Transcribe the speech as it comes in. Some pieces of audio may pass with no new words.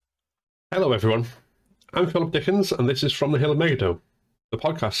Hello everyone, I'm Philip Dickens and this is From the Hill of Megadome, the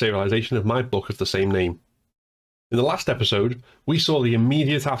podcast serialization of my book of the same name. In the last episode, we saw the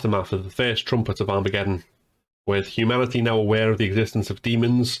immediate aftermath of the first trumpet of Armageddon, with humanity now aware of the existence of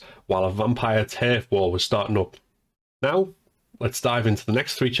demons while a vampire turf war was starting up. Now, let's dive into the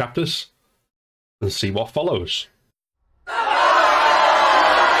next 3 chapters and see what follows.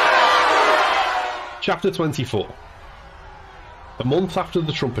 Chapter 24. A month after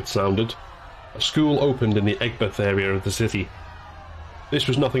the trumpet sounded, a school opened in the Egbert area of the city. This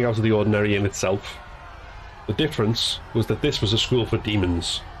was nothing out of the ordinary in itself. The difference was that this was a school for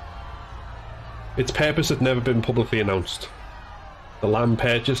demons. Its purpose had never been publicly announced. The land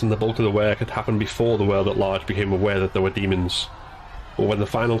purchase and the bulk of the work had happened before the world at large became aware that there were demons. But when the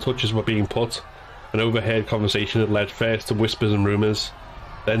final touches were being put, an overheard conversation had led first to whispers and rumours,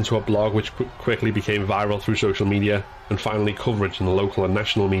 then to a blog which quickly became viral through social media, and finally coverage in the local and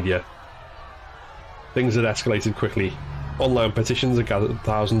national media. Things had escalated quickly. Online petitions had gathered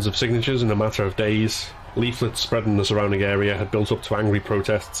thousands of signatures in a matter of days. Leaflets spread in the surrounding area had built up to angry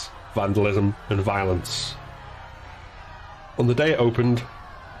protests, vandalism and violence. On the day it opened,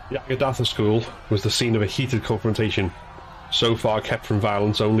 the Agadatha School was the scene of a heated confrontation, so far kept from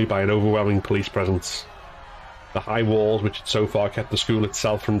violence only by an overwhelming police presence. The high walls which had so far kept the school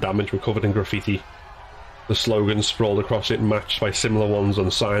itself from damage were covered in graffiti. The slogans sprawled across it matched by similar ones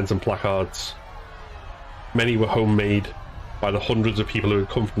on signs and placards. Many were homemade by the hundreds of people who had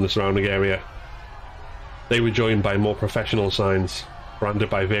come from the surrounding area. They were joined by more professional signs, branded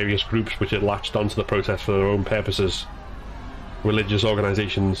by various groups which had latched onto the protest for their own purposes. Religious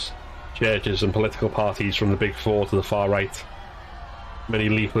organisations, churches and political parties from the Big Four to the far right. Many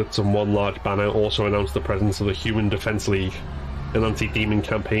leaflets and one large banner also announced the presence of the Human Defence League, an anti-demon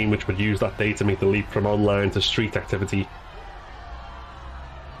campaign which would use that day to make the leap from online to street activity.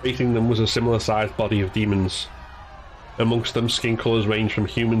 Facing them was a similar-sized body of demons. Amongst them, skin colours ranged from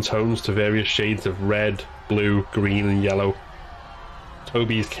human tones to various shades of red, blue, green and yellow.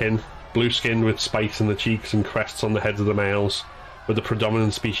 Toby's kin, blue-skinned with spikes in the cheeks and crests on the heads of the males, were the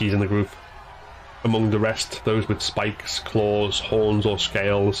predominant species in the group. Among the rest, those with spikes, claws, horns or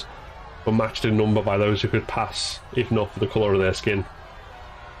scales were matched in number by those who could pass, if not for the colour of their skin.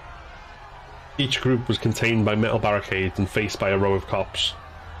 Each group was contained by metal barricades and faced by a row of cops,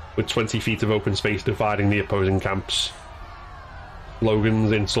 with 20 feet of open space dividing the opposing camps.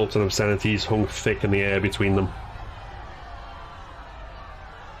 Slogans, insults and obscenities hung thick in the air between them.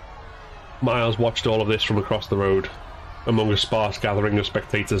 Miles watched all of this from across the road, among a sparse gathering of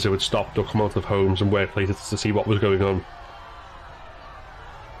spectators who had stopped or come out of homes and workplaces to see what was going on.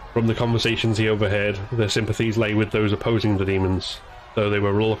 From the conversations he overheard, their sympathies lay with those opposing the demons, though they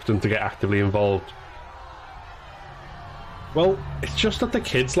were reluctant to get actively involved. "Well, it's just that the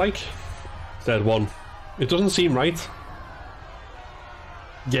kids said one. "It doesn't seem right."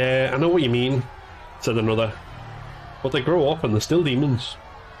 "Yeah, I know what you mean," said another. "But they grow up and they're still demons."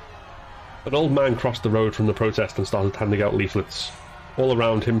 An old man crossed the road from the protest and started handing out leaflets. All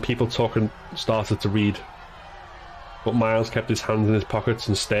around him, people started to read. But Miles kept his hands in his pockets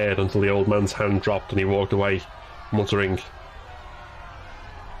and stared until the old man's hand dropped and he walked away, muttering,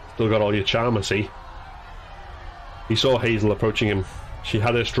 "Still got all your charm, I see." He saw Hazel approaching him. She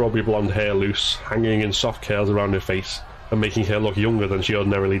had her strawberry blonde hair loose, hanging in soft curls around her face, and making her look younger than she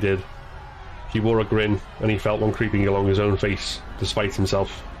ordinarily did. She wore a grin, and he felt one creeping along his own face, despite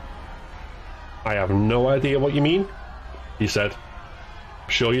himself. "I have no idea what you mean," he said.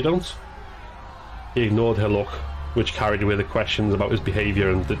 "Sure you don't?" He ignored her look, which carried with it questions about his behaviour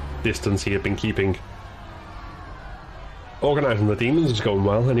and the distance he had been keeping. "Organising the demons is going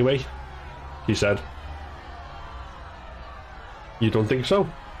well, anyway," he said. "You don't think so?"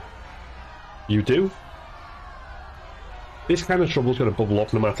 "You do?" "This kind of trouble's going to bubble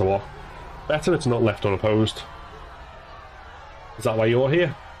up no matter what. Better it's not left unopposed." "Is that why you're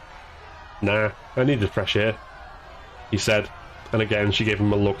here?" "Nah, I needed fresh air," he said, and again she gave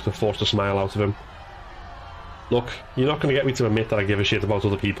him a look to force a smile out of him. "Look, you're not going to get me to admit that I give a shit about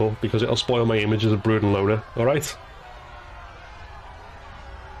other people, because it'll spoil my image as a brooding loner, alright?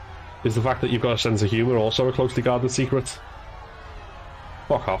 Is the fact that you've got a sense of humour also a closely guarded secret?"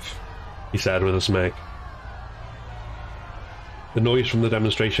 "Fuck off," he said with a smirk. The noise from the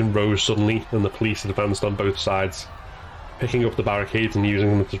demonstration rose suddenly, and the police advanced on both sides, picking up the barricades and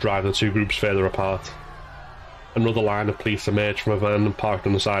using them to drive the two groups further apart. Another line of police emerged from a van and parked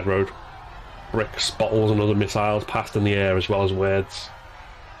on the side road. Bricks, bottles and other missiles passed in the air as well as words.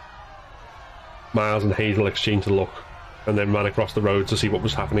 Miles and Hazel exchanged a look, and then ran across the road to see what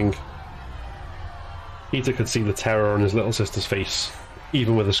was happening. Peter could see the terror on his little sister's face,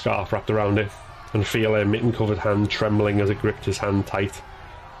 even with a scarf wrapped around it, and feel her mitten-covered hand trembling as it gripped his hand tight.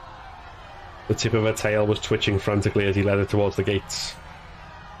 The tip of her tail was twitching frantically as he led her towards the gates.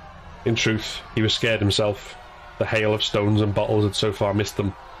 In truth, he was scared himself. The hail of stones and bottles had so far missed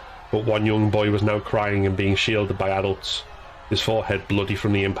them, but one young boy was now crying and being shielded by adults, his forehead bloody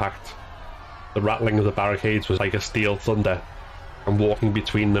from the impact. The rattling of the barricades was like a steel thunder, and walking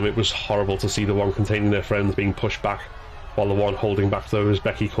between them it was horrible to see the one containing their friends being pushed back, while the one holding back those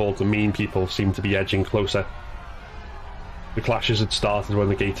Becky called the mean people seemed to be edging closer. The clashes had started when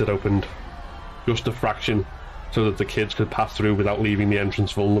the gate had opened, just a fraction, so that the kids could pass through without leaving the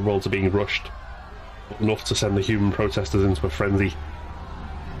entrance vulnerable to being rushed, but enough to send the human protesters into a frenzy.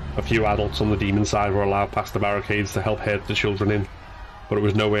 A few adults on the demon side were allowed past the barricades to help herd the children in, but it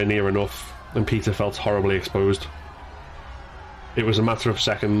was nowhere near enough, and Peter felt horribly exposed. It was a matter of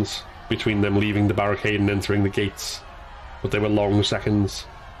seconds between them leaving the barricade and entering the gates, but they were long seconds,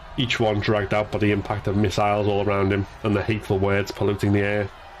 each one dragged out by the impact of missiles all around him and the hateful words polluting the air,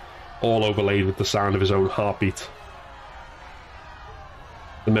 all overlaid with the sound of his own heartbeat.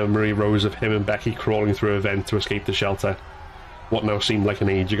 The memory rose of him and Becky crawling through a vent to escape the shelter, what now seemed like an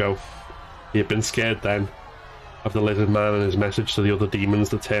age ago. He had been scared then, of the lizard man and his message to the other demons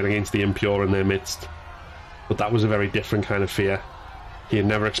that turn against the impure in their midst. But that was a very different kind of fear. He had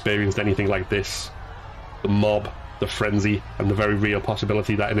never experienced anything like this. The mob, the frenzy, and the very real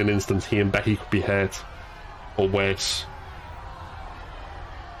possibility that in an instant he and Becky could be hurt. Or worse.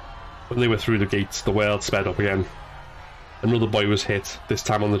 When they were through the gates, the world sped up again. Another boy was hit, this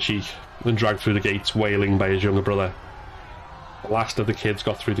time on the cheek, and dragged through the gates, wailing by his younger brother. The last of the kids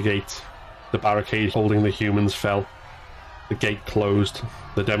got through the gate. The barricade holding the humans fell. The gate closed.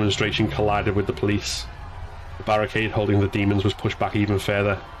 The demonstration collided with the police. The barricade holding the demons was pushed back even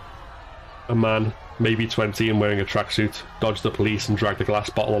further. A man, maybe 20 and wearing a tracksuit, dodged the police and dragged a glass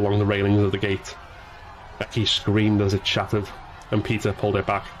bottle along the railings of the gate. Becky screamed as it shattered, and Peter pulled it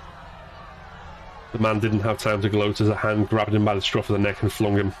back. The man didn't have time to gloat as a hand grabbed him by the scruff of the neck and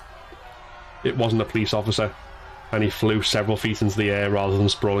flung him. It wasn't a police officer, and he flew several feet into the air rather than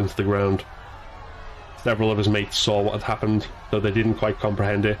sprawling to the ground. Several of his mates saw what had happened, though they didn't quite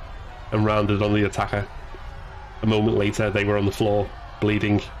comprehend it, and rounded on the attacker. A moment later they were on the floor,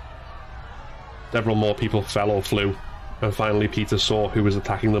 bleeding. Several more people fell or flew, and finally Peter saw who was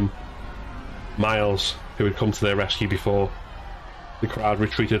attacking them. Miles, who had come to their rescue before. The crowd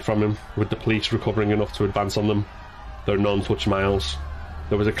retreated from him, with the police recovering enough to advance on them, though none touched Miles.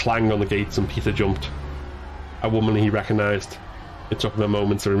 There was a clang on the gates and Peter jumped. A woman he recognised. It took him a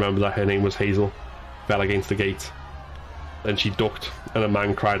moment to remember that her name was Hazel, fell against the gate. Then she ducked, and a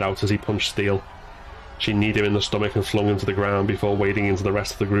man cried out as he punched steel. She kneed him in the stomach and flung him to the ground before wading into the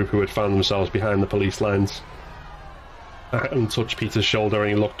rest of the group who had found themselves behind the police lines. A hand touched Peter's shoulder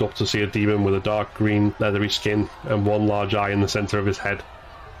and he looked up to see a demon with a dark green, leathery skin and one large eye in the centre of his head.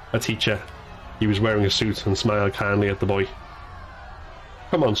 A teacher. He was wearing a suit and smiled kindly at the boy.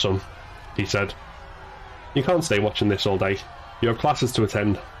 "Come on, son," he said. "You can't stay watching this all day. You have classes to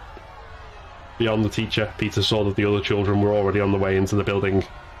attend." Beyond the teacher, Peter saw that the other children were already on the way into the building.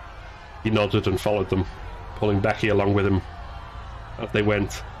 He nodded and followed them, pulling Becky along with him. As they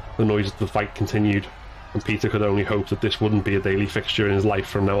went, the noise of the fight continued, and Peter could only hope that this wouldn't be a daily fixture in his life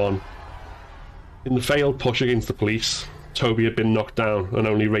from now on. In the failed push against the police, Toby had been knocked down, and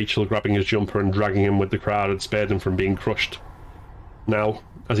only Rachel grabbing his jumper and dragging him with the crowd had spared him from being crushed. Now,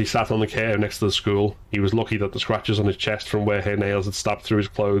 as he sat on the curb next to the school, he was lucky that the scratches on his chest from where her nails had stabbed through his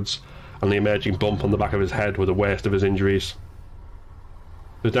clothes and the emerging bump on the back of his head were the worst of his injuries.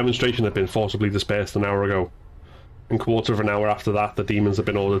 The demonstration had been forcibly dispersed an hour ago, and quarter of an hour after that the demons had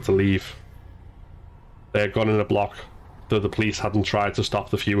been ordered to leave. They had gone in a block, though the police hadn't tried to stop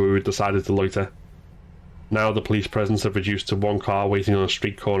the few who had decided to loiter. Now the police presence had reduced to one car waiting on a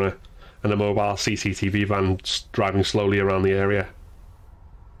street corner, and a mobile CCTV van driving slowly around the area.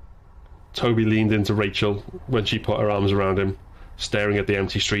 Toby leaned into Rachel when she put her arms around him, staring at the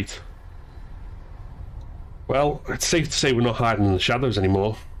empty street. "Well, it's safe to say we're not hiding in the shadows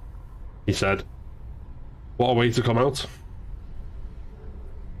anymore," he said. "What a way to come out."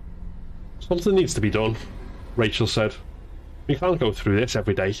 "Something needs to be done," Rachel said. "We can't go through this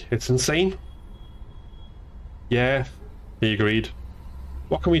every day. It's insane." "Yeah," he agreed.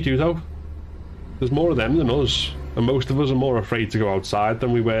 "What can we do, though? There's more of them than us, and most of us are more afraid to go outside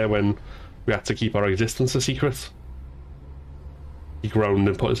than we were when we had to keep our existence a secret." He groaned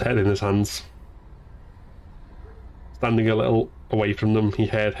and put his head in his hands. Standing a little away from them, he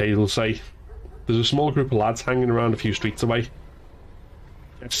heard Hazel say, "There's a small group of lads hanging around a few streets away.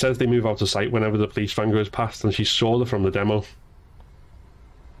 It says they move out of sight whenever the police van goes past, and she saw them from the demo."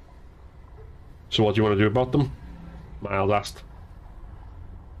 So what do you want to do about them? Miles asked.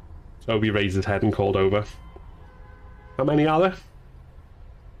 Toby raised his head and called over. How many are there?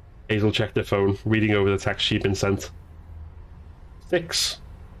 Hazel checked her phone, reading over the text she'd been sent. 6.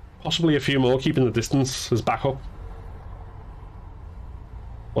 Possibly a few more, keeping the distance as backup.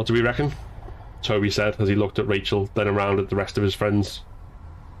 What do we reckon? Toby said as he looked at Rachel, then around at the rest of his friends.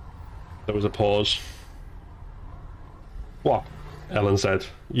 There was a pause. What? Ellen said.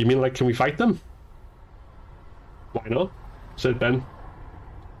 You mean like, can we fight them? Why not? Said Ben.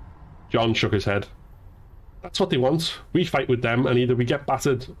 John shook his head. That's what they want. We fight with them, and either we get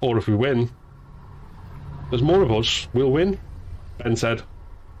battered, or if we win... There's more of us. We'll win, Ben said.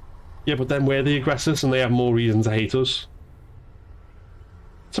 Yeah, but then we're the aggressors, and they have more reason to hate us.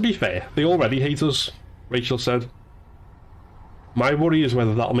 To be fair, they already hate us, Rachel said. My worry is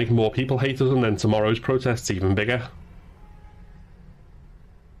whether that'll make more people hate us, and then tomorrow's protest's even bigger.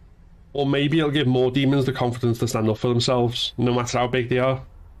 Or maybe it'll give more demons the confidence to stand up for themselves, no matter how big they are.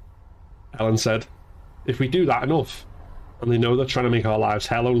 Ellen said. If we do that enough, and they know that trying to make our lives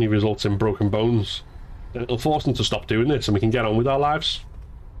hell only results in broken bones, then it'll force them to stop doing this and we can get on with our lives.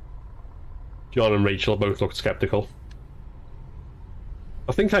 John and Rachel both looked sceptical.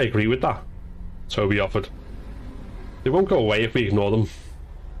 I think I agree with that, Toby offered. They won't go away if we ignore them.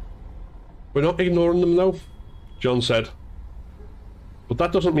 We're not ignoring them though, John said. But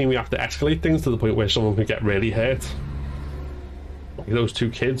that doesn't mean we have to escalate things to the point where someone can get really hurt. Like those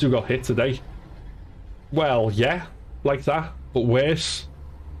 2 kids who got hit today. Well, yeah, like that, but worse.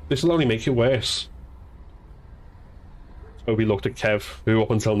 This will only make it worse. Toby looked at Kev, who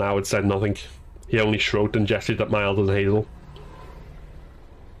up until now had said nothing. He only shrugged and gestured at Miles and Hazel.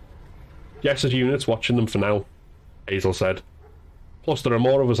 Jess's unit's watching them for now, Hazel said. Plus there are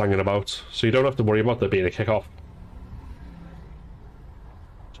more of us hanging about, so you don't have to worry about there being a kick-off.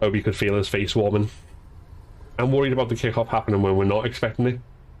 Toby could feel his face warming. I'm worried about the kick-off happening when we're not expecting it.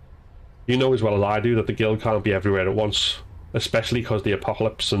 You know as well as I do that the guild can't be everywhere at once, especially because the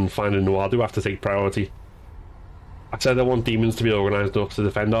apocalypse and finding Nuadu have to take priority. I said I want demons to be organised enough to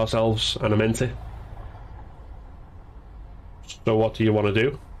defend ourselves, and I meant it. So what do you want to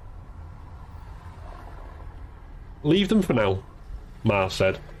do? Leave them for now, Miles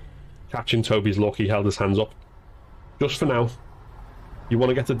said. Catching Toby's look, he held his hands up. Just for now. You want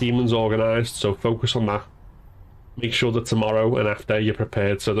to get the demons organised, so focus on that. Make sure that tomorrow and after you're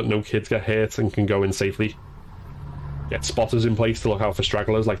prepared so that no kids get hurt and can go in safely. Get spotters in place to look out for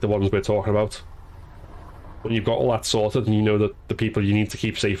stragglers like the ones we're talking about. When you've got all that sorted and you know that the people you need to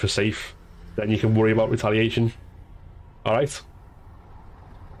keep safe are safe, then you can worry about retaliation. Alright?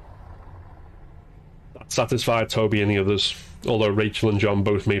 That satisfied Toby and the others, although Rachel and John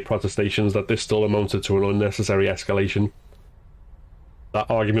both made protestations that this still amounted to an unnecessary escalation. That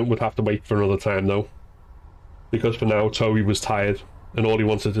argument would have to wait for another time though, because for now Toby was tired and all he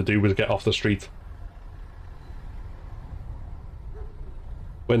wanted to do was get off the street.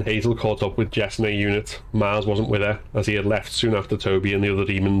 When Hazel caught up with Jess in her unit, Miles wasn't with her, as he had left soon after Toby and the other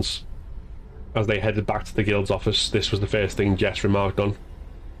demons. As they headed back to the guild's office, this was the first thing Jess remarked on.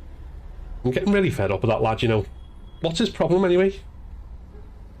 I'm getting really fed up with that lad, you know. What's his problem anyway?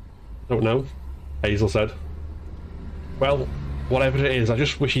 Don't know, Hazel said. Well, whatever it is, I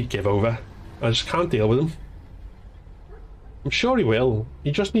just wish he'd give over. I just can't deal with him. I'm sure he will.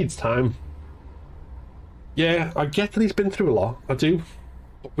 He just needs time. Yeah, I get that he's been through a lot. I do.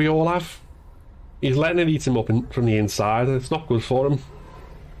 But we all have. He's letting it eat him up from the inside, and it's not good for him.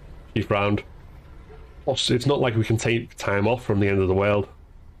 She frowned. Plus, it's not like we can take time off from the end of the world.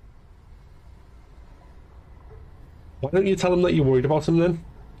 Why don't you tell him that you're worried about him then,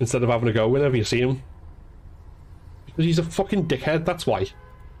 instead of having a go whenever you see him? Because he's a fucking dickhead, that's why.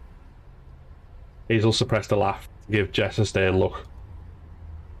 Hazel suppressed a laugh to give Jess a stern look.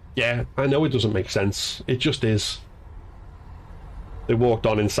 Yeah, I know it doesn't make sense. It just is. They walked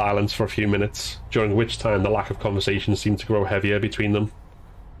on in silence for a few minutes, during which time the lack of conversation seemed to grow heavier between them.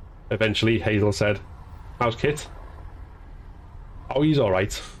 Eventually, Hazel said, How's Kit? Oh, he's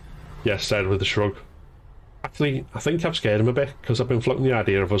alright, Jess said with a shrug. Actually, I think I've scared him a bit, because I've been floating the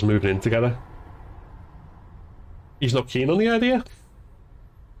idea of us moving in together. He's not keen on the idea?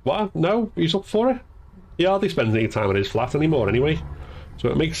 What? No, he's up for it. He hardly spends any time at his flat anymore anyway, so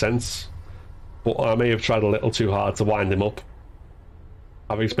it makes sense. But I may have tried a little too hard to wind him up.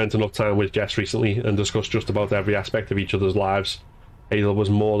 Having spent enough time with Jess recently and discussed just about every aspect of each other's lives, Hazel was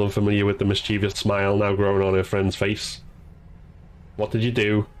more than familiar with the mischievous smile now growing on her friend's face. What did you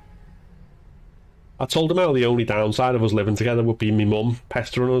do? I told him how the only downside of us living together would be me mum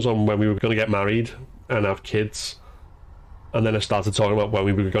pestering us on when we were going to get married and have kids. And then I started talking about when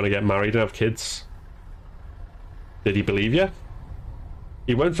we were going to get married and have kids. Did he believe you?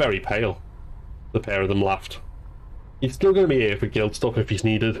 He went very pale. The pair of them laughed. He's still going to be here for guilt stuff if he's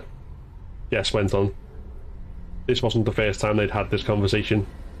needed. Jess went on. This wasn't the first time they'd had this conversation.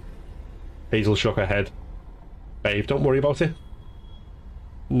 Hazel shook her head. Babe, don't worry about it.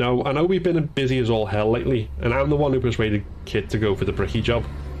 No, I know we've been busy as all hell lately, and I'm the one who persuaded Kit to go for the bricky job.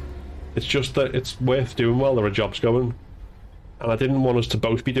 It's just that it's worth doing while there are jobs going. And I didn't want us to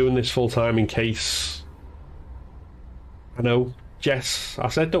both be doing this full time in case... I know, Jess, I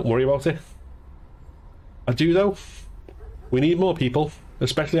said don't worry about it. I do though. We need more people,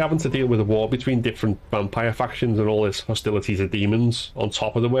 especially having to deal with a war between different vampire factions and all this hostility to demons, on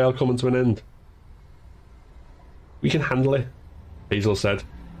top of the world coming to an end. We can handle it, Hazel said,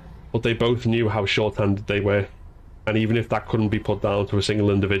 but they both knew how short-handed they were, and even if that couldn't be put down to a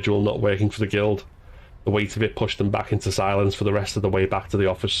single individual not working for the guild, the weight of it pushed them back into silence for the rest of the way back to the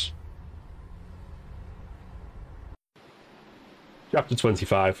office. Chapter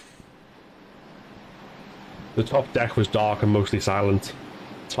 25. The top deck was dark and mostly silent.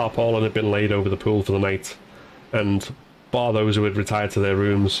 Tarpaulin had been laid over the pool for the night, and, bar those who had retired to their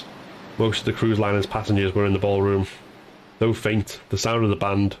rooms, most of the cruise liner's passengers were in the ballroom. Though faint, the sound of the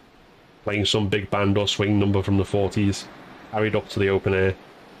band, playing some big band or swing number from the 40s, carried up to the open air.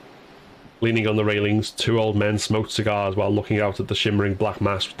 Leaning on the railings, two old men smoked cigars while looking out at the shimmering black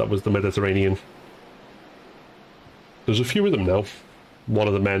mass that was the Mediterranean. There's a few of them now, one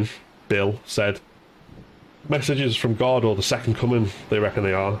of the men, Bill, said. Messages from God or the Second Coming, they reckon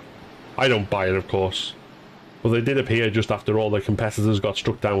they are. I don't buy it, of course. But they did appear just after all their competitors got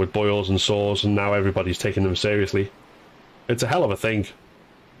struck down with boils and sores, and now everybody's taking them seriously. It's a hell of a thing.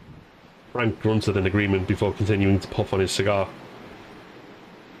 Frank grunted in agreement before continuing to puff on his cigar.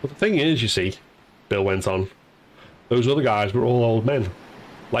 But the thing is, you see, Bill went on, those other guys were all old men,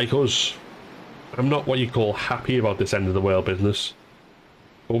 like us. I'm not what you call happy about this end of the world business,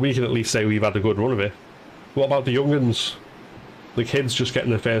 but we can at least say we've had a good run of it. What about the young uns? The kids just getting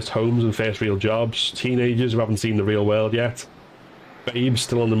their first homes and first real jobs, teenagers who haven't seen the real world yet, babes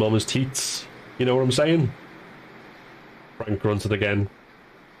still on their mama's teats, you know what I'm saying? Frank grunted again.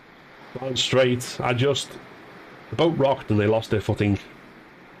 Darn straight, The boat rocked and they lost their footing.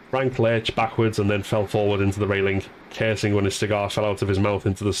 Frank lurched backwards and then fell forward into the railing, cursing when his cigar fell out of his mouth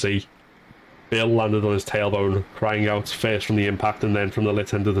into the sea. Bill landed on his tailbone, crying out first from the impact and then from the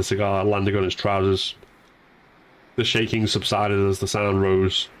lit end of the cigar landing on his trousers. The shaking subsided as the sound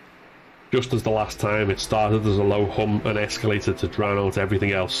rose. Just as the last time, it started as a low hum and escalated to drown out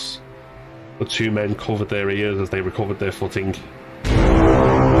everything else. The two men covered their ears as they recovered their footing.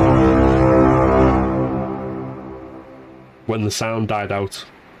 When the sound died out,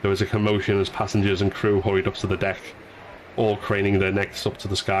 there was a commotion as passengers and crew hurried up to the deck, all craning their necks up to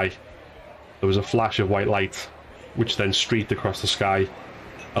the sky. There was a flash of white light, which then streaked across the sky,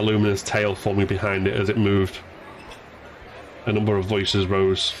 a luminous tail forming behind it as it moved. A number of voices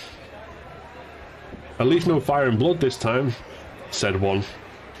rose. At least no fire and blood this time, said one,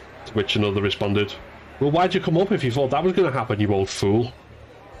 to which another responded, Well, why'd you come up if you thought that was going to happen, you old fool?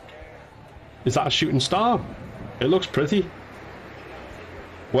 Is that a shooting star? It looks pretty.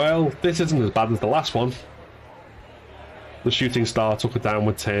 Well, this isn't as bad as the last one. The shooting star took a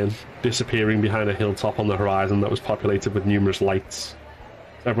downward turn, disappearing behind a hilltop on the horizon that was populated with numerous lights.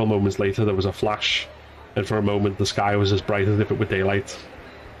 Several moments later there was a flash, and for a moment the sky was as bright as if it were daylight.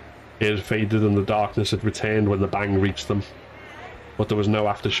 It had faded and the darkness had returned when the bang reached them, but there was no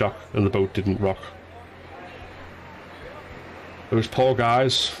aftershock and the boat didn't rock. Those poor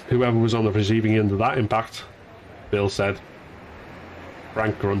guys, whoever was on the receiving end of that impact, Bill said.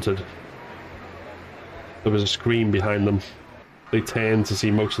 Frank grunted. There was a scream behind them. They turned to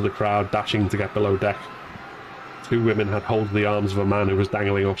see most of the crowd dashing to get below deck. Two women had hold of the arms of a man who was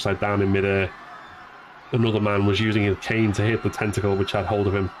dangling upside down in midair. Another man was using his cane to hit the tentacle which had hold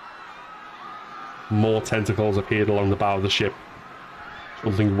of him. More tentacles appeared along the bow of the ship.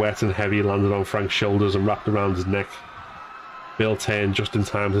 Something wet and heavy landed on Frank's shoulders and wrapped around his neck. Bill turned just in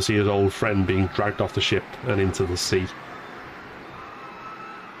time to see his old friend being dragged off the ship and into the sea.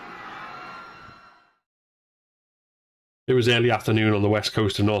 It was early afternoon on the west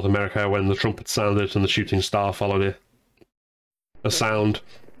coast of North America when the trumpet sounded and the shooting star followed it. A sound,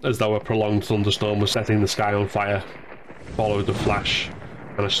 as though a prolonged thunderstorm was setting the sky on fire, followed the flash,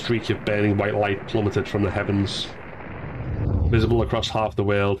 and a streak of burning white light plummeted from the heavens. Visible across half the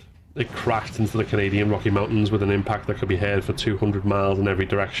world, it crashed into the Canadian Rocky Mountains with an impact that could be heard for 200 miles in every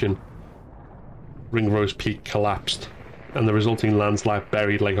direction. Ringrose Peak collapsed, and the resulting landslide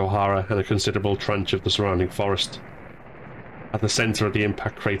buried Lake O'Hara and a considerable trench of the surrounding forest. At the centre of the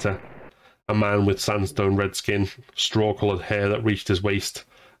impact crater, a man with sandstone red skin, straw-coloured hair that reached his waist,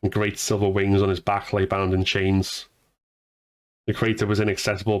 and great silver wings on his back lay bound in chains. The crater was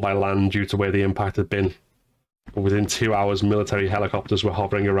inaccessible by land due to where the impact had been, but within 2 hours military helicopters were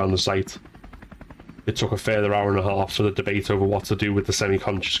hovering around the site. It took a further hour and a half for the debate over what to do with the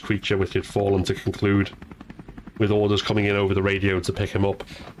semi-conscious creature which had fallen to conclude, with orders coming in over the radio to pick him up.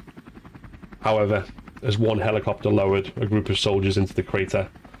 However, as one helicopter lowered a group of soldiers into the crater,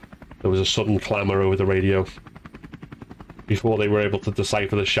 there was a sudden clamour over the radio. Before they were able to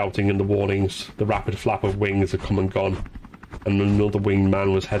decipher the shouting and the warnings, the rapid flap of wings had come and gone, and another winged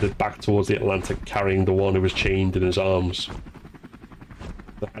man was headed back towards the Atlantic carrying the one who was chained in his arms.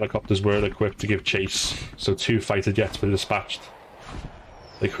 The helicopters weren't equipped to give chase, so 2 fighter jets were dispatched.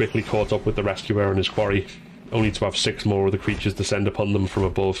 They quickly caught up with the rescuer and his quarry, only to have 6 more of the creatures descend upon them from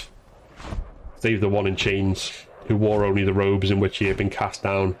above. Save the one in chains, who wore only the robes in which he had been cast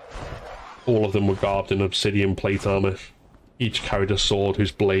down. All of them were garbed in obsidian plate armour. Each carried a sword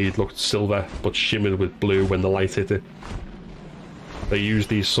whose blade looked silver but shimmered with blue when the light hit it. They used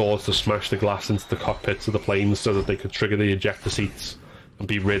these swords to smash the glass into the cockpits of the planes so that they could trigger the ejector seats and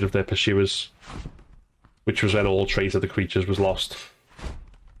be rid of their pursuers, which was when all trace of the creatures was lost.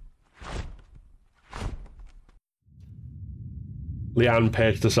 Leanne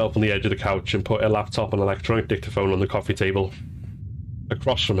perched herself on the edge of the couch and put her laptop and electronic dictaphone on the coffee table.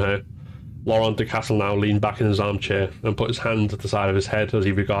 Across from her, Laurent de Castelnau leaned back in his armchair and put his hand at the side of his head as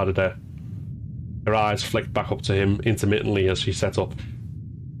he regarded her. Her eyes flicked back up to him intermittently as she sat up.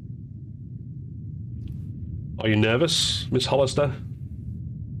 "Are you nervous, Miss Hollister?"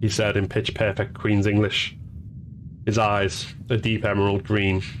 he said in pitch-perfect Queen's English. His eyes, a deep emerald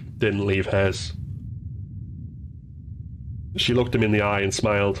green, didn't leave hers. She looked him in the eye and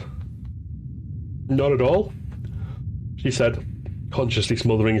smiled. "Not at all," she said, consciously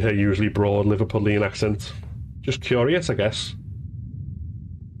smothering her usually broad Liverpudlian accent. "Just curious, I guess."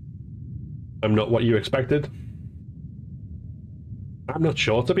 "I'm not what you expected?" "I'm not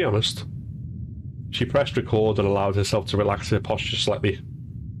sure, to be honest." She pressed record and allowed herself to relax her posture slightly.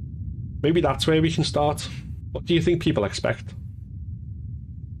 "Maybe that's where we can start. What do you think people expect?"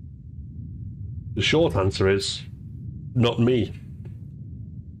 The short answer is, not me.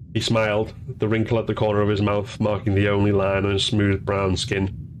 He smiled, the wrinkle at the corner of his mouth marking the only line on his smooth brown skin.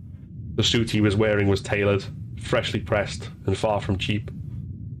 The suit he was wearing was tailored, freshly pressed, and far from cheap.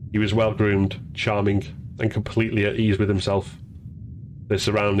 He was well-groomed, charming, and completely at ease with himself. Their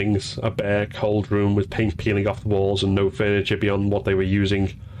surroundings, a bare, cold room with paint peeling off the walls and no furniture beyond what they were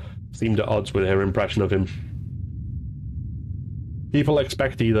using, seemed at odds with her impression of him. "People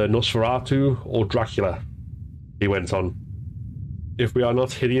expect either Nosferatu or Dracula," he went on. "If we are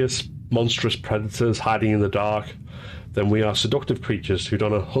not hideous, monstrous predators hiding in the dark, then we are seductive creatures who do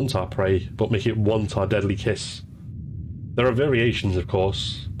not hunt our prey, but make it want our deadly kiss. There are variations, of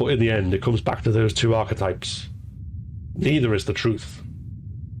course, but in the end it comes back to those 2 archetypes. Neither is the truth."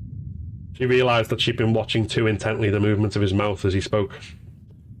 She realised that she'd been watching too intently the movement of his mouth as he spoke.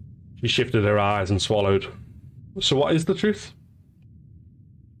 She shifted her eyes and swallowed. "So what is the truth?"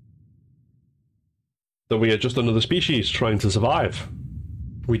 "That we are just another species trying to survive.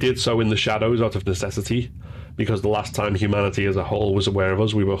 We did so in the shadows out of necessity, because the last time humanity as a whole was aware of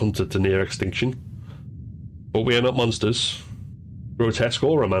us we were hunted to near extinction. But we are not monsters, grotesque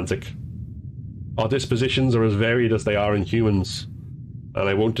or romantic. Our dispositions are as varied as they are in humans, and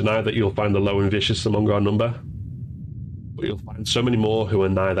I won't deny that you'll find the low and vicious among our number, but you'll find so many more who are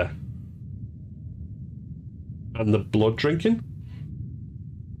neither." "And the blood drinking?"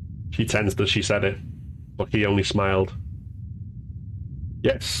 She tensed as she said it, but he only smiled.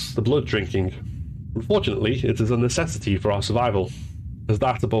 "Yes, the blood drinking. Unfortunately, it is a necessity for our survival, as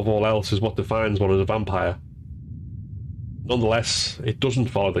that above all else is what defines one as a vampire. Nonetheless, it doesn't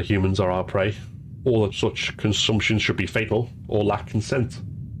follow that humans are our prey, or that such consumption should be fatal, or lack consent."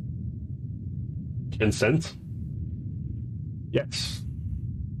 "Consent?" "Yes."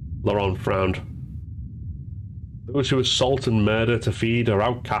 Laurent frowned. "Those who assault and murder to feed are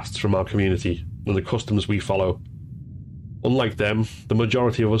outcasts from our community and the customs we follow. Unlike them, the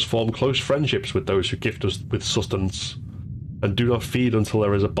majority of us form close friendships with those who gift us with sustenance, and do not feed until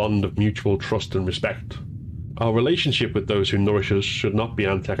there is a bond of mutual trust and respect. Our relationship with those who nourish us should not be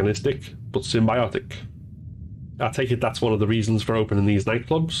antagonistic, but symbiotic. I take it that's one of the reasons for opening these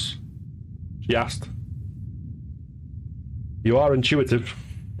nightclubs?" she asked. "You are intuitive."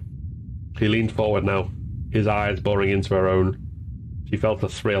 He leaned forward now, his eyes boring into her own. She felt a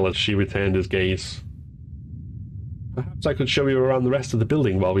thrill as she returned his gaze. "Perhaps I could show you around the rest of the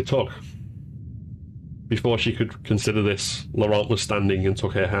building while we talk." Before she could consider this, Laurent was standing and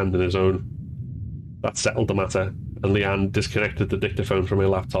took her hand in his own. That settled the matter, and Leanne disconnected the dictaphone from her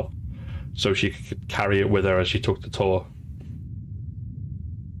laptop so she could carry it with her as she took the tour.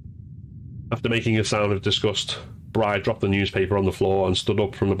 After making a sound of disgust, Bry dropped the newspaper on the floor and stood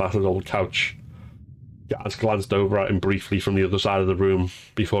up from the battered old couch. Gaz glanced over at him briefly from the other side of the room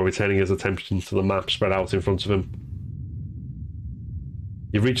before returning his attention to the map spread out in front of him.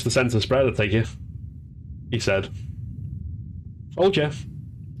 "You've reached the centre spread, I take it," he said. "Told you,"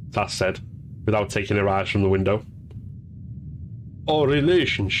 Tass said, without taking her eyes from the window. "Our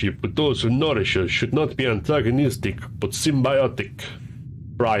relationship with those who nourish us should not be antagonistic, but symbiotic."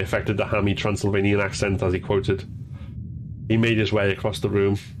 Bry affected the hammy Transylvanian accent as he quoted. He made his way across the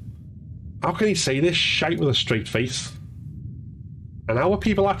room. How can he say this shite with a straight face? And how are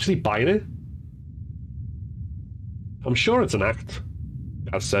people actually buying it? "I'm sure it's an act,"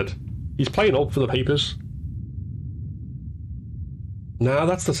 Gaz said. "He's playing up for the papers." Nah,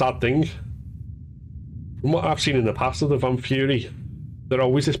 that's the sad thing. From what I've seen in the past of the Van Fury, they're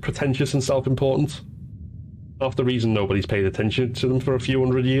always this pretentious and self-important. Half the reason nobody's paid attention to them for a few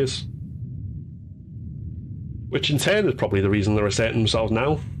hundred years. Which in turn is probably the reason they're asserting themselves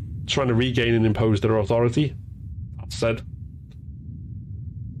now, trying to regain and impose their authority. That said,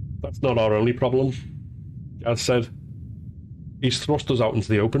 "That's not our only problem," Gaz said. "He's thrust us out into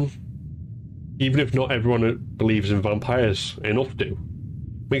the open. Even if not everyone believes in vampires, enough do.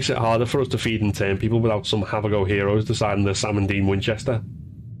 Makes it harder for us to feed and turn people without some have-a-go heroes deciding they're Sam and Dean Winchester.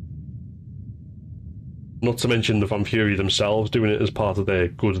 Not to mention the Van Fury themselves doing it as part of their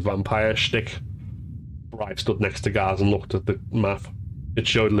good vampire shtick." Bry stood next to Gaz and looked at the map. It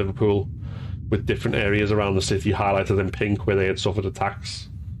showed Liverpool, with different areas around the city highlighted in pink where they had suffered attacks.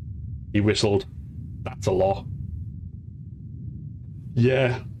 He whistled. "That's a lot."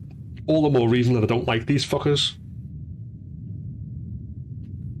 "Yeah, all the more reason that I don't like these fuckers."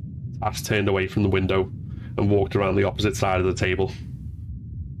 Tass turned away from the window and walked around the opposite side of the table.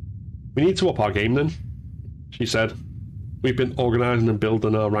 "We need to up our game then," she said. "We've been organising and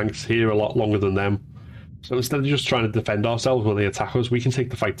building our ranks here a lot longer than them, so instead of just trying to defend ourselves when they attack us, we can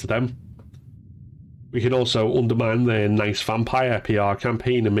take the fight to them. We can also undermine their nice vampire PR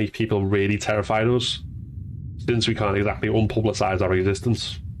campaign and make people really terrified of us, since we can't exactly unpublicise our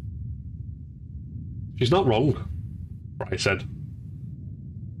existence." "She's not wrong," Bry said.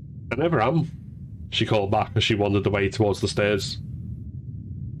 "I never am," she called back as she wandered away towards the stairs.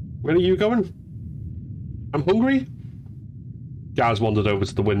 "Where are you going?" "I'm hungry." Gaz wandered over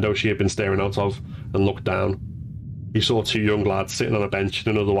to the window she had been staring out of and looked down. He saw two young lads sitting on a bench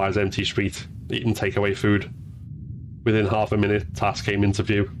in an otherwise empty street, eating takeaway food. Within half a minute, Tass came into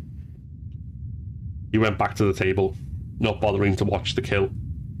view. He went back to the table, not bothering to watch the kill.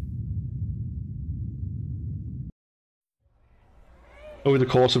 Over the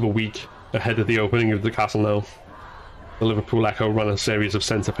course of a week, ahead of the opening of the Castle Now, the Liverpool Echo ran a series of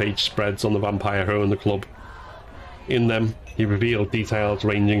centre-page spreads on the vampire who owned the club. In them, he revealed details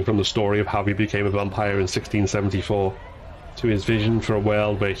ranging from the story of how he became a vampire in 1674 to his vision for a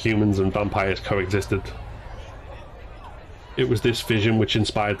world where humans and vampires coexisted. It was this vision which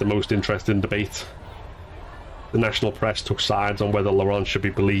inspired the most interest in debate. The national press took sides on whether Laurent should be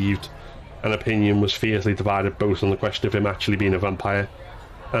believed, and opinion was fiercely divided both on the question of him actually being a vampire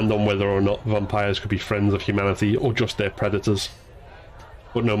and on whether or not vampires could be friends of humanity or just their predators.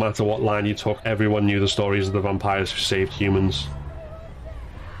 But no matter what line you took, everyone knew the stories of the vampires who saved humans.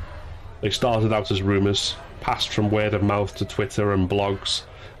 They started out as rumours, passed from word of mouth to Twitter and blogs,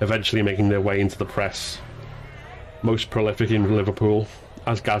 eventually making their way into the press. Most prolific in Liverpool,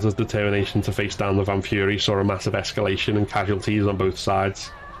 as Gaz's determination to face down the Van Fury saw a massive escalation and casualties on both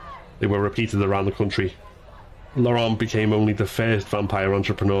sides. They were repeated around the country. Laurent became only the first vampire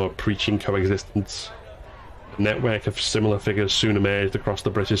entrepreneur preaching coexistence. A network of similar figures soon emerged across the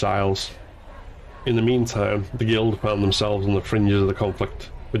British Isles. In the meantime, the Guild found themselves on the fringes of the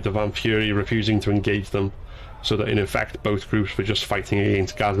conflict, with the Van Fury refusing to engage them, so that in effect both groups were just fighting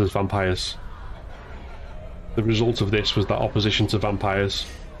against Gaz's vampires. The result of this was that opposition to vampires,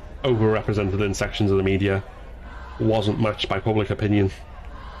 overrepresented in sections of the media, wasn't matched by public opinion.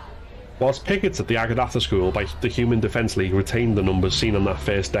 Whilst pickets at the Agatha School by the Human Defence League retained the numbers seen on that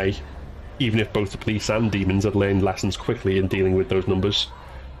first day, even if both the police and demons had learned lessons quickly in dealing with those numbers,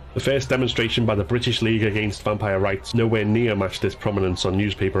 the first demonstration by the British League against vampire rights nowhere near matched its prominence on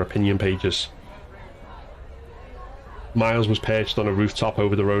newspaper opinion pages. Miles was perched on a rooftop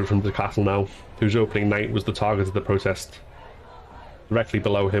over the road from the Castle Now, whose opening night was the target of the protest. Directly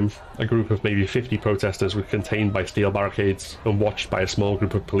below him, a group of maybe 50 protesters were contained by steel barricades and watched by a small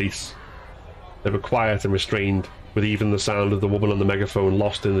group of police. They were quiet and restrained, with even the sound of the woman on the megaphone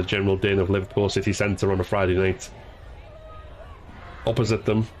lost in the general din of Liverpool city centre on a Friday night. Opposite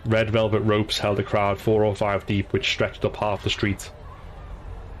them, red velvet ropes held a crowd 4 or 5 deep which stretched up half the street.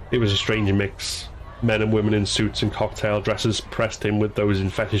 It was a strange mix. Men and women in suits and cocktail dresses pressed in with those in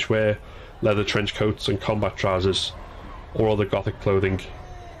fetish wear, leather trench coats and combat trousers, or other gothic clothing.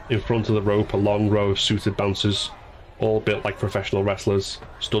 In front of the rope, a long row of suited bouncers, all built like professional wrestlers,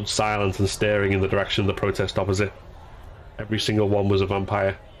 stood silent and staring in the direction of the protest opposite. Every single one was a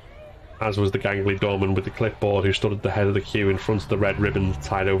vampire, as was the gangly doorman with the clipboard who stood at the head of the queue in front of the red ribbon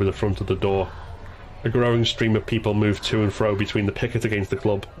tied over the front of the door. A growing stream of people moved to and fro between the picket against the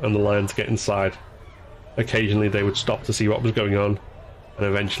club and the line to get inside. Occasionally they would stop to see what was going on, and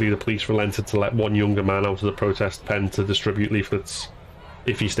eventually the police relented to let one younger man out of the protest pen to distribute leaflets,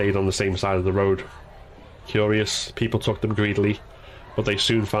 if he stayed on the same side of the road. Curious, people took them greedily, but they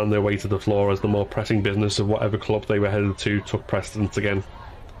soon found their way to the floor as the more pressing business of whatever club they were headed to took precedence again.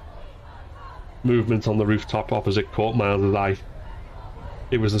 Movement on the rooftop opposite caught Miles' eye.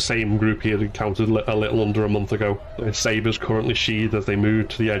 It was the same group he had encountered a little under a month ago, their sabres currently sheathed as they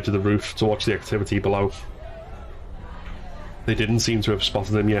moved to the edge of the roof to watch the activity below. They didn't seem to have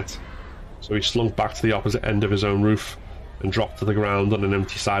spotted him yet, so he slunk back to the opposite end of his own roof and dropped to the ground on an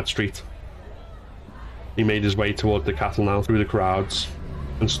empty side street. He made his way towards the castle now through the crowds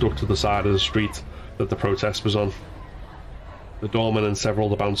and stuck to the side of the street that the protest was on. The doorman and several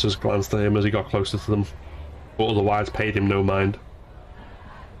of the bouncers glanced at him as he got closer to them, but otherwise paid him no mind.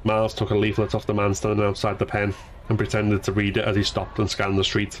 Miles took a leaflet off the man standing outside the pen and pretended to read it as he stopped and scanned the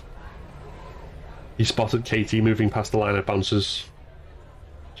street. He spotted Katie moving past the line of bouncers.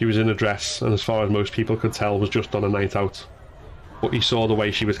 She was in a dress, and as far as most people could tell was just on a night out. But he saw the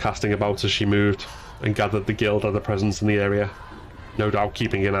way she was casting about as she moved, and gathered the guild had a presence in the area, no doubt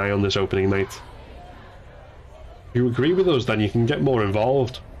keeping an eye on this opening night. If you agree with us, then you can get more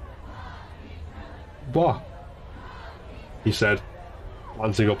involved. What? He said,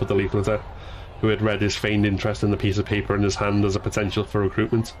 glancing up at the leafleter, who had read his feigned interest in the piece of paper in his hand as a potential for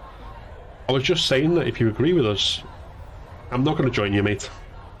recruitment. I was just saying that if you agree with us, I'm not going to join you, mate.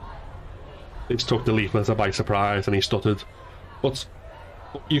 This took the leafleter by surprise, and he stuttered, But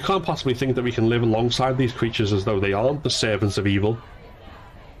you can't possibly think that we can live alongside these creatures as though they aren't the servants of evil.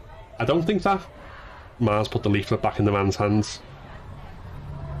 I don't think that. Mars put the leaflet back in the man's hands.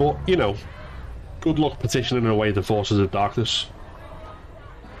 But, you know, good luck petitioning away the forces of darkness.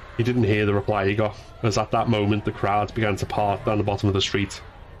 He didn't hear the reply he got, as at that moment the crowds began to part down the bottom of the street.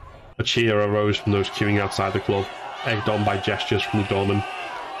 A cheer arose from those queuing outside the club, egged on by gestures from the doorman,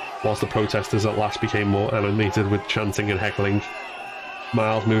 whilst the protesters at last became more animated with chanting and heckling.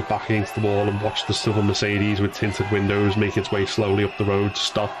 Miles moved back against the wall and watched the silver Mercedes with tinted windows make its way slowly up the road to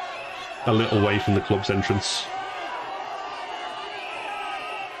stop a little way from the club's entrance.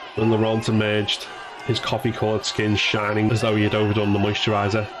 When Laurent emerged, his coffee-coloured skin shining as though he had overdone the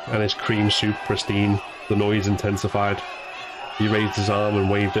moisturiser, and his cream soup pristine, the noise intensified. He raised his arm and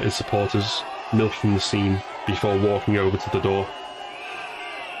waved at his supporters, milking the scene, before walking over to the door.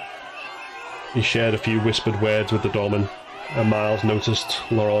 He shared a few whispered words with the doorman, and Miles noticed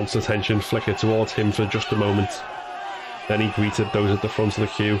Laurent's attention flicker towards him for just a moment. Then he greeted those at the front of the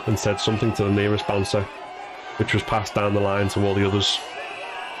queue and said something to the nearest bouncer, which was passed down the line to all the others.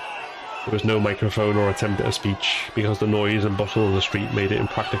 There was no microphone or attempt at a speech, because the noise and bustle of the street made it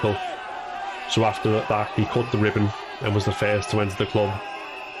impractical. So after that, he cut the ribbon and was the first to enter the club,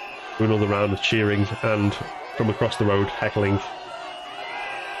 with another round of cheering and, from across the road, heckling.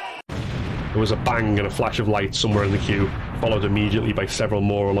 There was a bang and a flash of light somewhere in the queue, followed immediately by several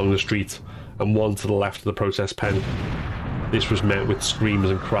more along the street, and one to the left of the protest pen. This was met with screams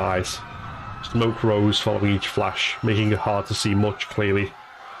and cries. Smoke rose following each flash, making it hard to see much clearly.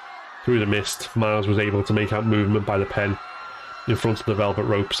 Through the mist, Miles was able to make out movement by the pen, in front of the velvet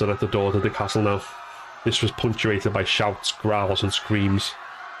ropes and at the door to the castle now. This was punctuated by shouts, growls and screams.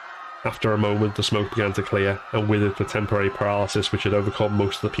 After a moment, the smoke began to clear, and with it the temporary paralysis which had overcome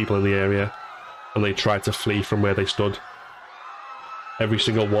most of the people in the area, and they tried to flee from where they stood. Every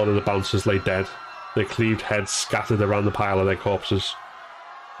single one of the bouncers lay dead, their cleaved heads scattered around the pile of their corpses.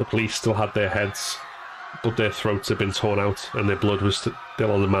 The police still had their heads, but their throats had been torn out, and their blood was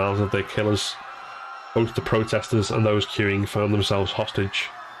still on the mouths of their killers. Both the protesters and those queuing found themselves hostage.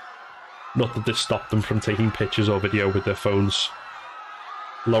 Not that this stopped them from taking pictures or video with their phones.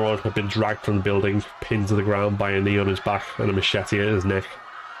 Laurent had been dragged from the building, pinned to the ground by a knee on his back and a machete at his neck.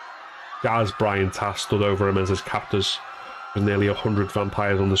 Gaz, Brian, Tass stood over him as his captors, with nearly 100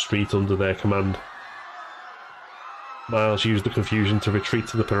 vampires on the street under their command. Miles used the confusion to retreat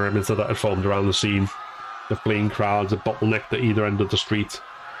to the perimeter that had formed around the scene. The fleeing crowds had bottlenecked at either end of the street.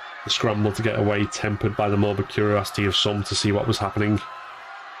 The scramble to get away tempered by the morbid curiosity of some to see what was happening.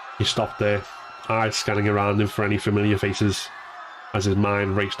 He stopped there, eyes scanning around him for any familiar faces, as his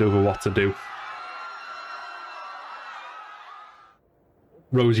mind raced over what to do.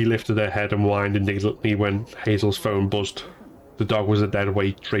 Rosie lifted her head and whined indignantly when Hazel's phone buzzed. The dog was a dead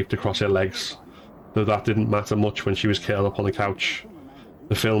weight draped across her legs, though that didn't matter much when she was curled up on the couch,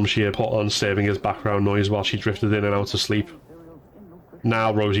 the film she had put on serving as background noise while she drifted in and out of sleep.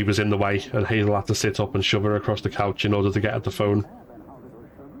 Now Rosie was in the way, and Hazel had to sit up and shove her across the couch in order to get at the phone.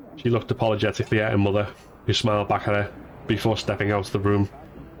 She looked apologetically at her mother, who smiled back at her, before stepping out of the room.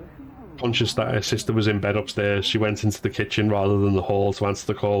 Conscious that her sister was in bed upstairs, she went into the kitchen rather than the hall to answer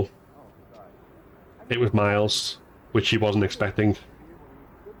the call. It was Miles, which she wasn't expecting.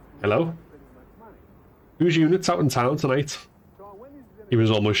 Hello? Whose unit's out in town tonight? He was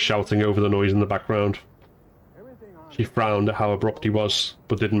almost shouting over the noise in the background. She frowned at how abrupt he was,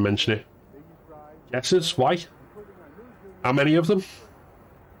 but didn't mention it. Guesses? Why? How many of them?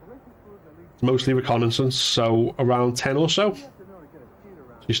 It's mostly reconnaissance, so around 10 or so?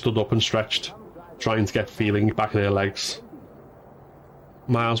 She stood up and stretched, trying to get feeling back in her legs.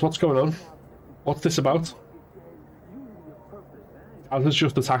 Miles, what's going on? What's this about? Gaz has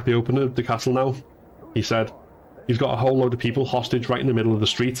just attacked the opener of the castle now, he said. He's got a whole load of people hostage right in the middle of the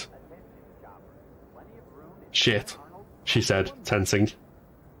street. Shit, she said, tensing.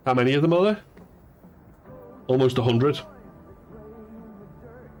 How many of them are there? Almost 100.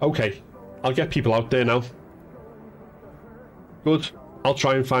 Okay, I'll get people out there now. Good, I'll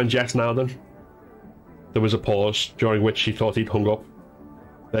try and find Jess now then. There was a pause, during which she thought he'd hung up.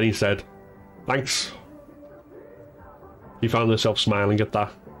 Then he said, thanks. She found herself smiling at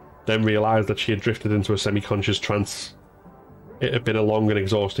that, then realised that she had drifted into a semi-conscious trance. It had been a long and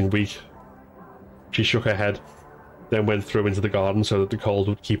exhausting week. She shook her head, then went through into the garden so that the cold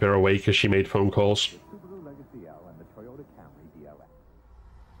would keep her awake as she made phone calls.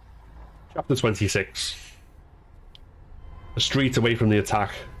 Chapter 26. A street away from the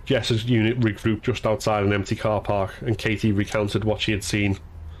attack, Jess's unit regrouped just outside an empty car park, and Katie recounted what she had seen.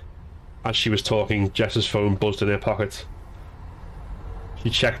 As she was talking, Jess's phone buzzed in her pocket. She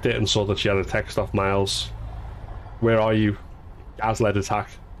checked it and saw that she had a text off Miles. Where are you? Gaz-led attack.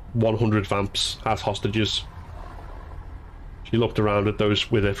 100 vamps, as hostages. She looked around at those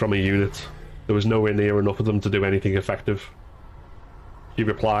with her from a unit. There was nowhere near enough of them to do anything effective. She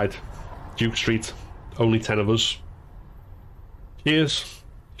replied, Duke Street, only 10 of us. Cheers,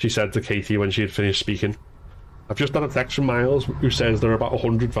 she said to Katie when she had finished speaking. I've just had a text from Miles who says there are about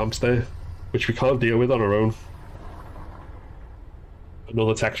 100 vamps there, which we can't deal with on our own.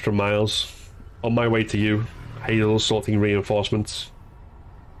 Another text from Miles. On my way to you, Hazel sorting reinforcements.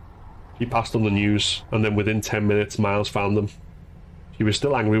 She passed on the news, and then within 10 minutes Miles found them. She was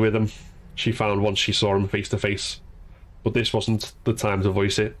still angry with him, she found once she saw him face to face, but this wasn't the time to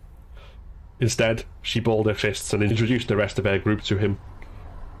voice it. Instead, she balled her fists and introduced the rest of her group to him.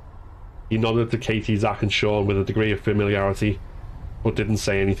 He nodded to Katie, Zach and Sean with a degree of familiarity, but didn't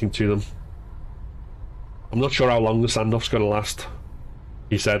say anything to them. I'm not sure how long the standoff's going to last,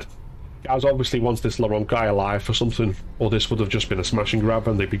 he said. Gaz obviously wants this Laurent guy alive for something, or this would have just been a smash and grab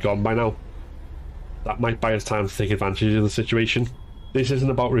and they'd be gone by now. That might buy us time to take advantage of the situation. This isn't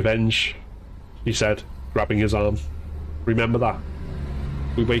about revenge, he said, grabbing his arm. Remember that.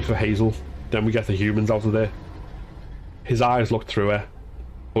 We wait for Hazel, then we get the humans out of there. His eyes looked through her,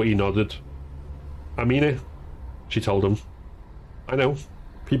 but he nodded. I mean it, she told him. I know.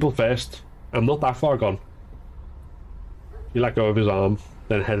 People first. I'm not that far gone. He let go of his arm,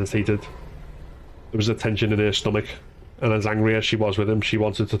 then hesitated. There was a tension in her stomach, and as angry as she was with him, she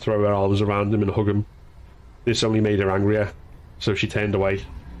wanted to throw her arms around him and hug him. This only made her angrier, so she turned away.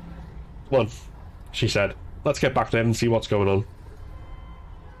 Come on, she said. Let's get back there and see what's going on.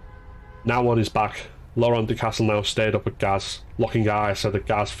 Now on his back, Laurent de Castelnau stared up at Gaz, locking eyes so that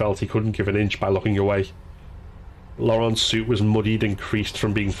Gaz felt he couldn't give an inch by looking away. Laurent's suit was muddied and creased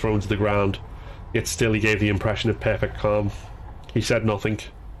from being thrown to the ground, yet still he gave the impression of perfect calm. He said nothing,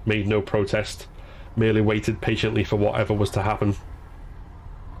 made no protest, merely waited patiently for whatever was to happen.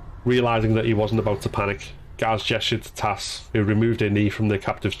 Realising that he wasn't about to panic, Gaz gestured to Tass, who removed her knee from the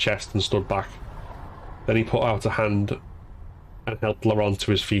captive's chest and stood back. Then he put out a hand and helped Laurent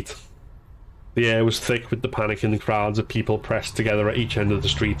to his feet. The air was thick with the panic in the crowds of people pressed together at each end of the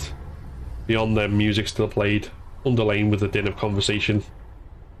street. Beyond them, music still played, underlain with the din of conversation.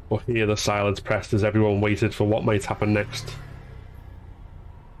 But here the silence pressed as everyone waited for what might happen next.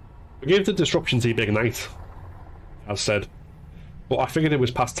 We gave the disruption to your big night, Gaz said. But I figured it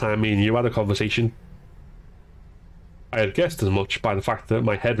was past time me and you had a conversation. I had guessed as much by the fact that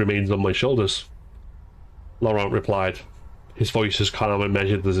my head remains on my shoulders. Laurent replied, his voice as calm and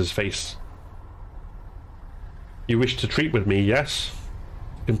measured as his face. You wish to treat with me, yes?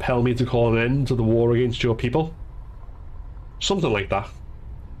 Compel me to call an end to the war against your people? Something like that.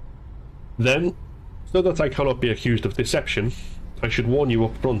 Then, so that I cannot be accused of deception, I should warn you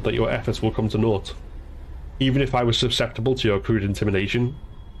up front that your efforts will come to naught. Even if I was susceptible to your crude intimidation,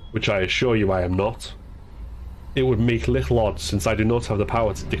 which I assure you I am not, it would make little odds since I do not have the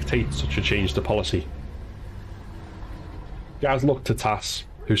power to dictate such a change to policy. Gaz looked to Tass,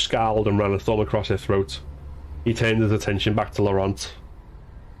 who scowled and ran a thumb across her throat. He turned his attention back to Laurent.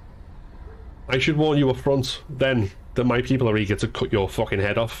 I should warn you up front, then, that my people are eager to cut your fucking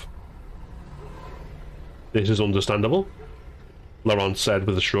head off. This is understandable, Laurent said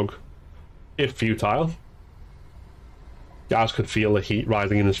with a shrug. If futile. Gaz could feel the heat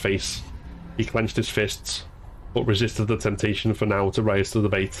rising in his face. He clenched his fists, but resisted the temptation for now to rise to the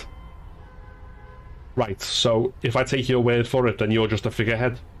bait. Right, so if I take your word for it, then you're just a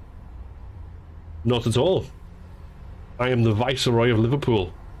figurehead? Not at all. I am the Viceroy of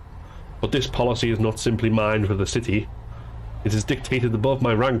Liverpool. But this policy is not simply mine for the city. It is dictated above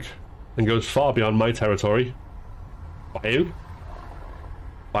my rank, and goes far beyond my territory. By who?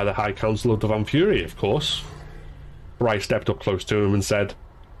 By the High Council of the Van Fury, of course. Bryce stepped up close to him and said,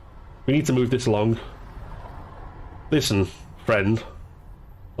 We need to move this along. Listen, friend,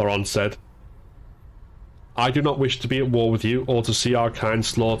 Laurent said. I do not wish to be at war with you or to see our kind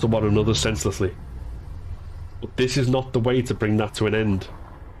slaughter one another senselessly. But this is not the way to bring that to an end.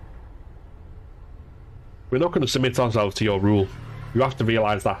 We're not going to submit ourselves to your rule. You have to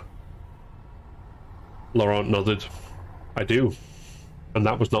realise that. Laurent nodded. I do. And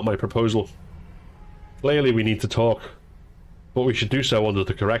that was not my proposal. Clearly we need to talk, but we should do so under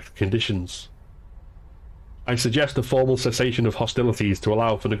the correct conditions. I suggest a formal cessation of hostilities to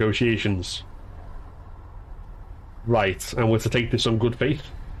allow for negotiations. Right, and we're to take this on good faith?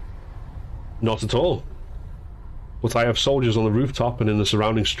 Not at all. But I have soldiers on the rooftop and in the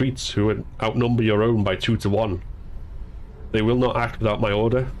surrounding streets who would outnumber your own by 2 to 1. They will not act without my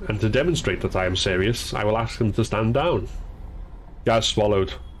order, and to demonstrate that I am serious, I will ask them to stand down. Gaz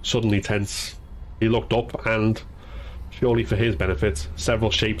swallowed, suddenly tense. He looked up and, surely for his benefit,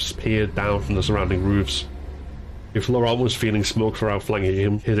 several shapes peered down from the surrounding roofs. If Laurent was feeling smoke for outflanking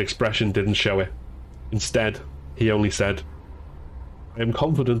him, his expression didn't show it. Instead, he only said, I am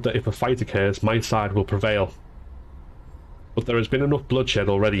confident that if a fight occurs, my side will prevail. But there has been enough bloodshed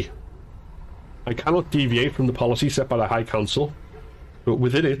already. I cannot deviate from the policy set by the High Council, but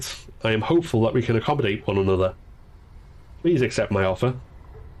within it, I am hopeful that we can accommodate one another. Please accept my offer.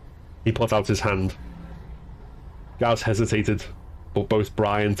 He put out his hand. Gaz hesitated, but both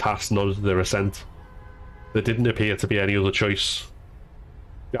Bry and Tass nodded their assent. There didn't appear to be any other choice.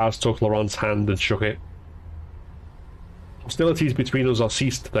 Gaz took Laurent's hand and shook it. Hostilities between us are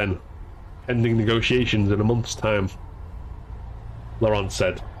ceased, then, pending negotiations in a month's time. Laurent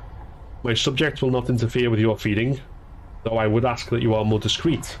said, My subjects will not interfere with your feeding, though I would ask that you are more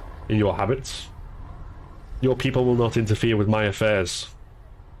discreet in your habits. Your people will not interfere with my affairs.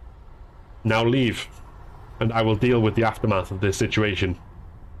 Now leave, and I will deal with the aftermath of this situation.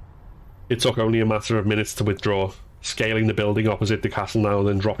 It took only a matter of minutes to withdraw, scaling the building opposite the castle now,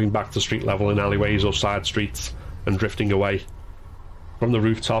 then dropping back to street level in alleyways or side streets, and drifting away. From the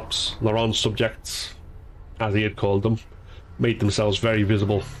rooftops, Laurent's subjects, as he had called them, made themselves very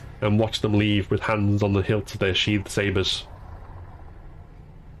visible, and watched them leave with hands on the hilt of their sheathed sabres.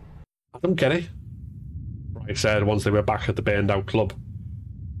 I don't get it, Bryce said once they were back at the burned-out club.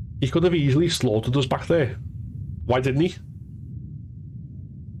 He could have easily slaughtered us back there. Why didn't he?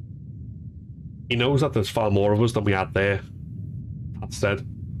 He knows that there's far more of us than we had there, Pat said.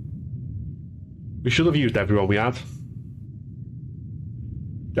 We should have used everyone we had.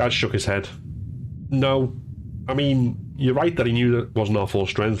 Gaz shook his head. No, I mean, you're right that he knew that wasn't our full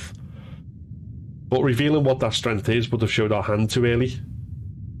strength. But revealing what that strength is would have showed our hand too early.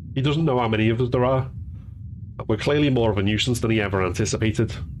 He doesn't know how many of us there are. And we're clearly more of a nuisance than he ever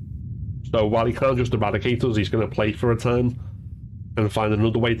anticipated. So while he can't just eradicate us, he's going to play for a time and find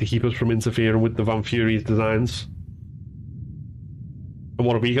another way to keep us from interfering with the Van Fury's designs. And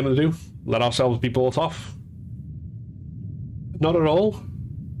what are we going to do? Let ourselves be bought off? Not at all.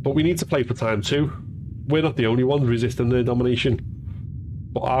 But we need to play for time too. We're not the only ones resisting their domination.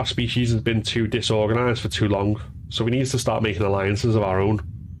 But our species has been too disorganised for too long, so we need to start making alliances of our own.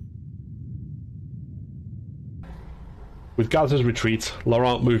 With Gaz's retreat,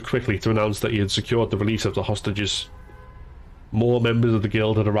 Laurent moved quickly to announce that he had secured the release of the hostages, More members of the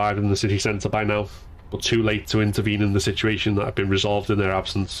guild had arrived in the city centre by now, but too late to intervene in the situation that had been resolved in their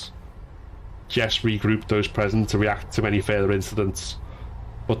absence. Jess regrouped those present to react to any further incidents,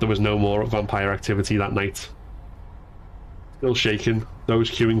 but there was no more vampire activity that night. Still shaken,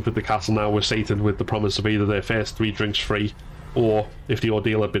 those queuing for the castle now were sated with the promise of either their first 3 drinks free, or, if the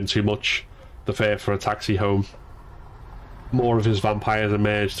ordeal had been too much, the fare for a taxi home. More of his vampires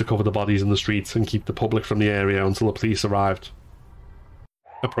emerged to cover the bodies in the streets and keep the public from the area until the police arrived.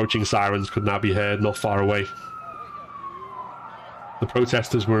 Approaching sirens could now be heard not far away. The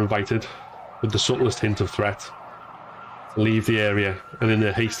protesters were invited, with the subtlest hint of threat, to leave the area, and in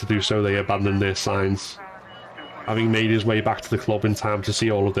their haste to do so they abandoned their signs. Having made his way back to the club in time to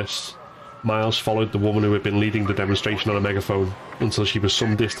see all of this, Miles followed the woman who had been leading the demonstration on a megaphone until she was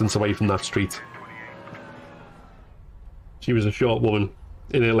some distance away from that street. She was a short woman,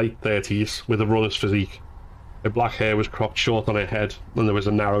 in her late 30s, with a runner's physique. Her black hair was cropped short on her head, and there was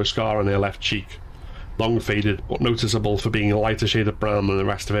a narrow scar on her left cheek, long faded but noticeable for being a lighter shade of brown than the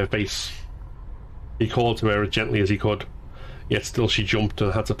rest of her face. He called to her as gently as he could, yet still she jumped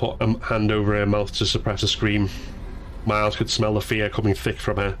and had to put a hand over her mouth to suppress a scream. Miles could smell the fear coming thick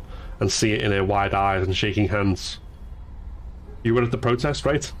from her, and see it in her wide eyes and shaking hands. "You were at the protest,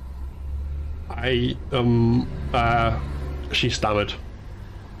 right?" She stammered.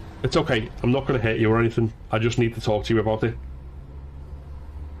 "It's okay, I'm not going to hurt you or anything. I just need to talk to you about it."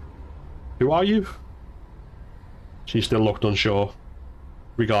 "Who are you?" She still looked unsure,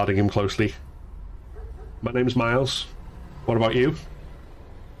 regarding him closely. "My name's Miles. What about you?"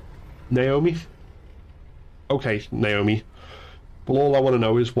 "Naomi." "Okay, Naomi. Well, all I want to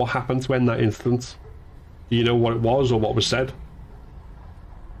know is what happened to end that incident. Do you know what it was or what was said?"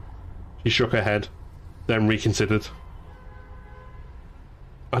 She shook her head, then reconsidered.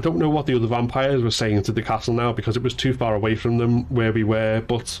 "I don't know what the other vampires were saying to the castle now because it was too far away from them where we were,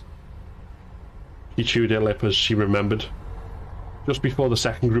 but..." She chewed her lip as she remembered. "Just before the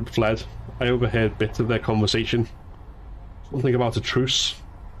second group fled, I overheard bits of their conversation. Something about a truce."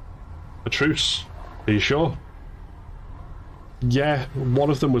 "A truce? Are you sure?" "Yeah, one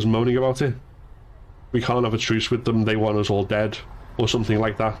of them was moaning about it. We can't have a truce with them, they want us all dead, or something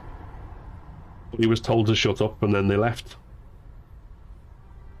like that. But he was told to shut up and then they left."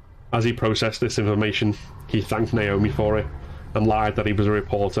 As he processed this information, he thanked Naomi for it, and lied that he was a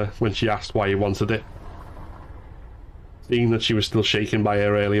reporter when she asked why he wanted it. Seeing that she was still shaken by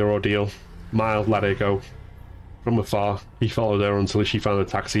her earlier ordeal, Miles let her go. From afar, he followed her until she found a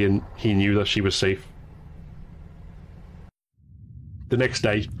taxi and he knew that she was safe. The next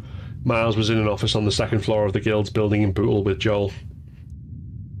day, Miles was in an office on the second floor of the Guild's building in Bootle with Joel.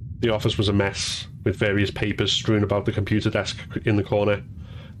 The office was a mess, with various papers strewn about the computer desk in the corner,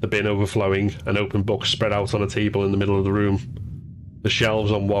 the bin overflowing, and open books spread out on a table in the middle of the room. The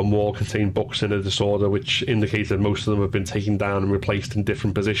shelves on one wall contained books in a disorder which indicated most of them had been taken down and replaced in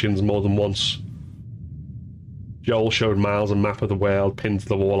different positions more than once. Joel showed Miles a map of the world pinned to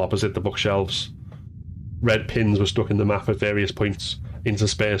the wall opposite the bookshelves. Red pins were stuck in the map at various points,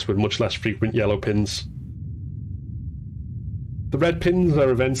 interspersed with much less frequent yellow pins. "The red pins are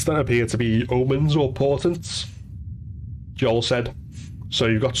events that appear to be omens or portents," Joel said. "So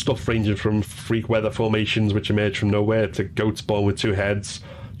you've got stuff ranging from freak weather formations which emerge from nowhere to goats born with 2 heads,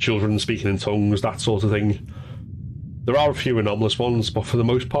 children speaking in tongues, that sort of thing. There are a few anomalous ones, but for the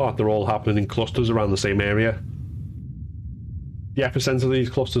most part they're all happening in clusters around the same area. The epicenter of these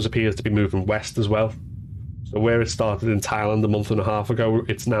clusters appears to be moving west as well. So where it started in Thailand a month and a half ago,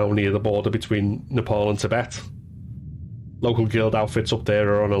 it's now near the border between Nepal and Tibet. Local guild outfits up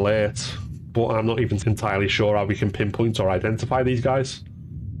there are on alert, but I'm not even entirely sure how we can pinpoint or identify these guys.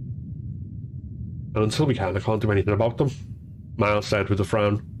 And until we can, I can't do anything about them," Miles said with a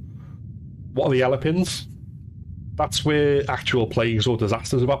frown. "What are the yellow pins?" "That's where actual plagues or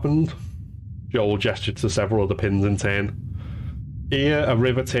disasters have happened." Joel gestured to several other pins in turn. "Here, a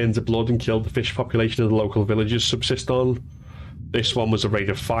river turned to blood and killed the fish population of the local villages subsist on. This one was a raid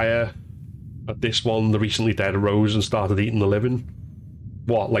of fire. At this one, the recently dead arose and started eating the living."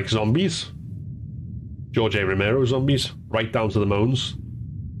 "What, like zombies?" "George A. Romero zombies, right down to the moans."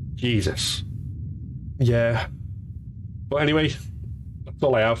 "Jesus." "Yeah. But anyway, that's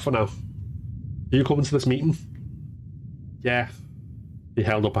all I have for now. Are you coming to this meeting?" "Yeah." He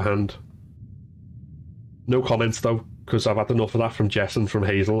held up a hand. "No comments though, because I've had enough of that from Jess and from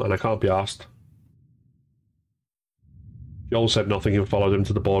Hazel, and I can't be arsed." Joel said nothing and followed him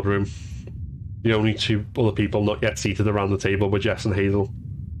to the boardroom. The only 2 other people not yet seated around the table were Jess and Hazel.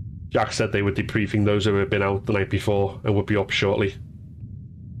 Jack said they were debriefing those who had been out the night before and would be up shortly.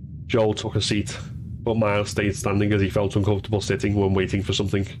 Joel took a seat, but but Miles stayed standing as he felt uncomfortable sitting when waiting for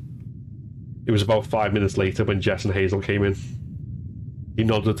something. It was about 5 minutes later when Jess and Hazel came in. He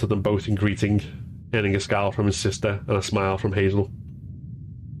nodded to them both in greeting, earning a scowl from his sister and a smile from Hazel.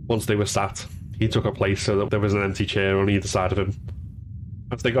 Once they were sat, he took a place so that there was an empty chair on either side of him.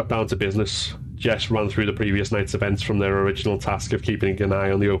 As they got down to business, Jess ran through the previous night's events, from their original task of keeping an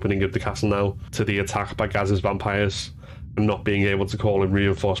eye on the opening of the castle now, to the attack by Gaz's vampires, and not being able to call in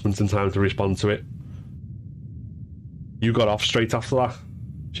reinforcements in time to respond to it. "You got off straight after that,"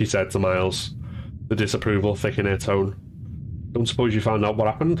 she said to Miles, the disapproval thick in her tone. "Don't suppose you found out what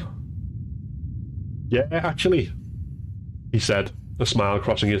happened?" "Yeah, actually," he said, a smile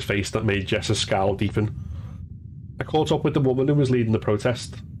crossing his face that made Jess's scowl deepen. "I caught up with the woman who was leading the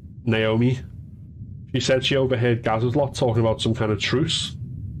protest, Naomi. She said she overheard Gaz's lot talking about some kind of truce."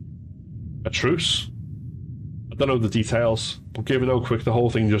 "A truce?" "I don't know the details, but given how quick the whole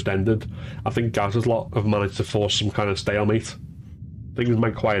thing just ended, I think Gaz's lot have managed to force some kind of stalemate. Things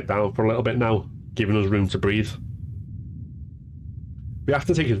might quiet down for a little bit now, giving us room to breathe." "We have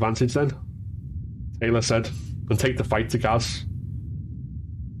to take advantage then," Taylor said, "and take the fight to Gaz."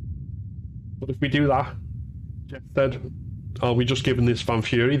 "But if we do that," Jeff said, "are we just giving this Van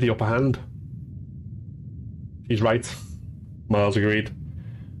Fury the upper hand?" "He's right," Miles agreed.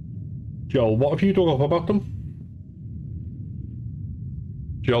 "Joel, what have you dug up about them?"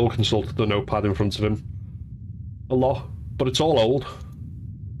 Joel consulted the notepad in front of him. "A lot, but it's all old,"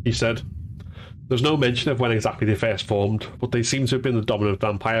 he said. "There's no mention of when exactly they first formed, but they seem to have been the dominant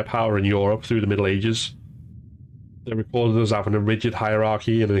vampire power in Europe through the Middle Ages. They're recorded as having a rigid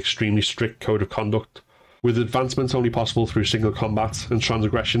hierarchy and an extremely strict code of conduct, with advancement only possible through single combat and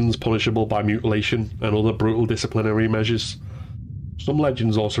transgressions punishable by mutilation and other brutal disciplinary measures. Some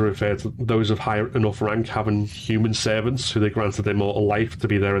legends also refer to those of high enough rank having human servants who they granted immortal life to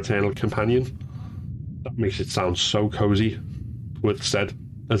be their eternal companion." "That makes it sound so cozy," Worth said,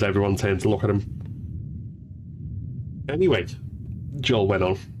 as everyone turned to look at him. "Anyway," Joel went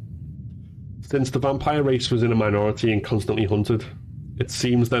on, "since the vampire race was in a minority and constantly hunted, it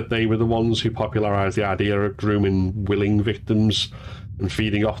seems that they were the ones who popularised the idea of grooming willing victims and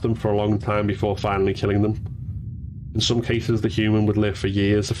feeding off them for a long time before finally killing them. In some cases, the human would live for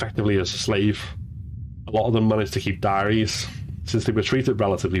years, effectively as a slave. A lot of them managed to keep diaries, since they were treated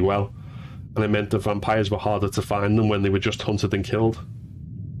relatively well, and it meant that vampires were harder to find than when they were just hunted and killed.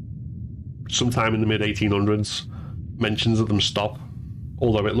 Sometime in the mid-1800s, mentions of them stop,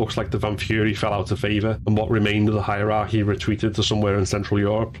 although it looks like the Van Fury fell out of favour and what remained of the hierarchy retreated to somewhere in Central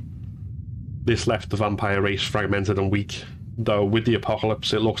Europe. This left the vampire race fragmented and weak, though with the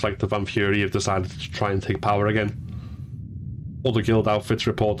apocalypse it looks like the Van Fury have decided to try and take power again. Other guild outfits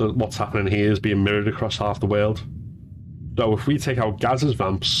report that what's happening here is being mirrored across half the world. So if we take out Gaz's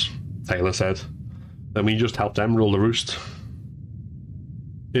vamps," Taylor said, "then we just help them rule the roost.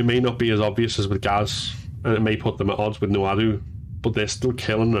 It may not be as obvious as with Gaz, and it may put them at odds with Nuadu, but they're still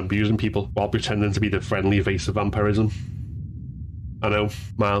killing and abusing people while pretending to be the friendly face of vampirism." "I know,"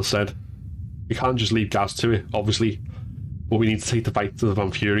 Miles said. "We can't just leave Gaz to it, obviously, but we need to take the fight to the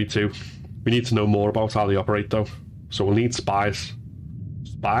Van Fury too. We need to know more about how they operate though, so we'll need spies."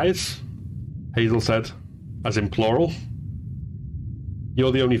 "Spies?" Hazel said, "as in plural?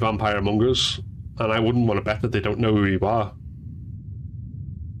 You're the only vampire among us, and I wouldn't want to bet that they don't know who you are."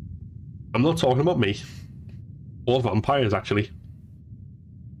 "I'm not talking about me. Or vampires, actually."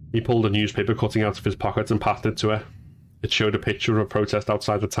 He pulled a newspaper cutting out of his pocket and passed it to her. It showed a picture of a protest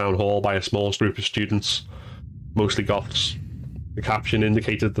outside the town hall by a small group of students, mostly goths. The caption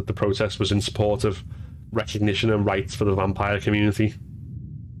indicated that the protest was in support of recognition and rights for the vampire community.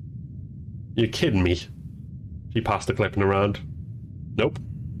 "You're kidding me?" She passed the clipping around. "Nope."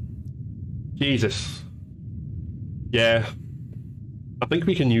 "Jesus." "Yeah. I think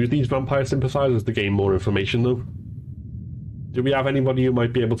we can use these vampire sympathisers to gain more information, though. Do we have anybody who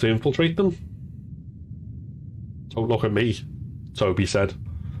might be able to infiltrate them?" "Don't look at me," Toby said.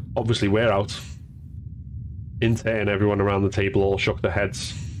 "Obviously we're out." In turn, everyone around the table all shook their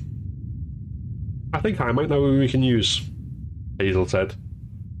heads. "I think I might know who we can use," Hazel said.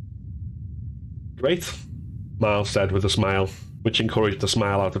 "Great," Miles said with a smile, which encouraged a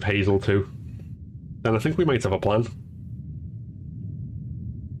smile out of Hazel too. "Then I think we might have a plan."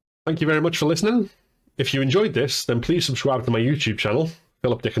 Thank you very much for listening. If you enjoyed this, then please subscribe to my YouTube channel,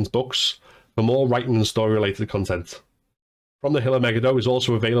 Philip Dickens Books, for more writing and story-related content. From the Hill of Megiddo is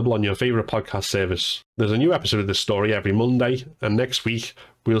also available on your favourite podcast service. There's a new episode of this story every Monday, and next week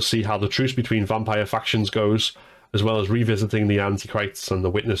we'll see how the truce between vampire factions goes, as well as revisiting the Antichrists and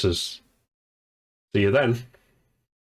the Witnesses. See you then.